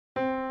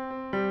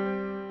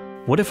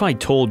What if I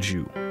told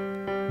you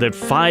that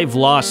 5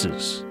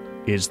 losses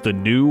is the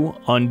new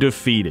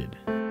undefeated?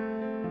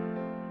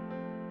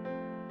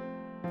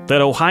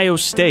 That Ohio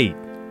State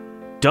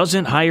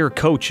doesn't hire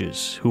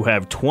coaches who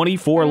have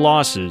 24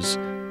 losses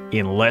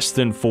in less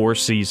than 4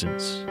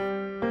 seasons?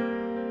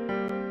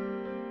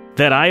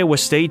 That Iowa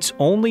State's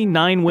only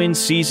 9-win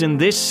season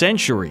this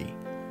century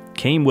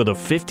came with a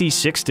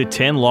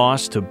 56-10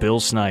 loss to Bill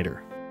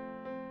Snyder?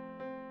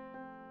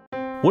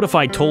 What if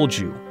I told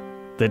you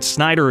that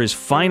Snyder is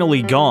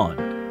finally gone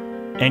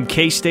and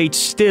K-State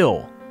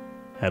still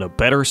had a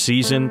better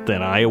season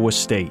than Iowa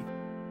State?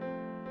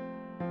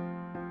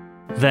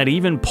 That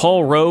even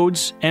Paul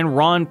Rhoads and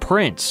Ron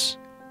Prince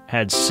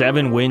had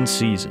 7-win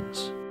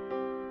seasons?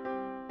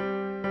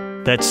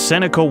 That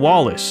Seneca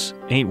Wallace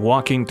ain't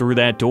walking through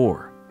that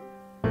door?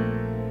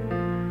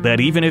 That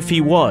even if he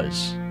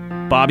was,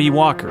 Bobby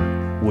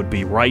Walker would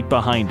be right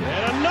behind him?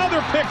 And another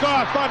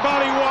pickoff by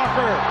Bobby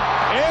Walker.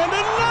 And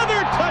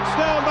another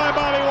touchdown by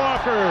Bobby Walker.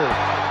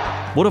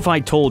 What if I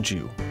told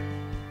you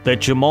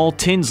that Jamal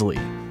Tinsley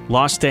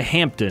lost to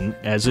Hampton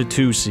as a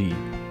 2 seed?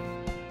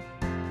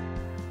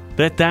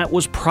 That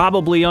was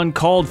probably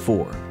uncalled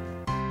for?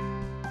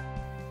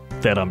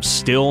 That I'm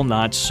still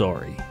not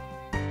sorry?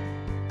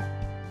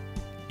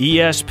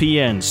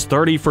 ESPN's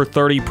 30 for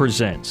 30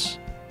 presents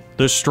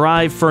The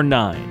Strive for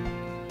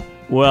 9.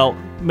 Well,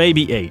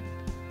 maybe 8.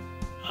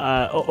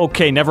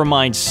 Okay, never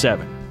mind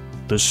 7.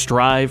 The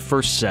Strive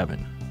for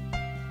 7.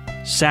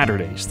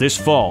 Saturdays this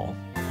fall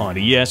on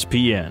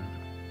ESPN.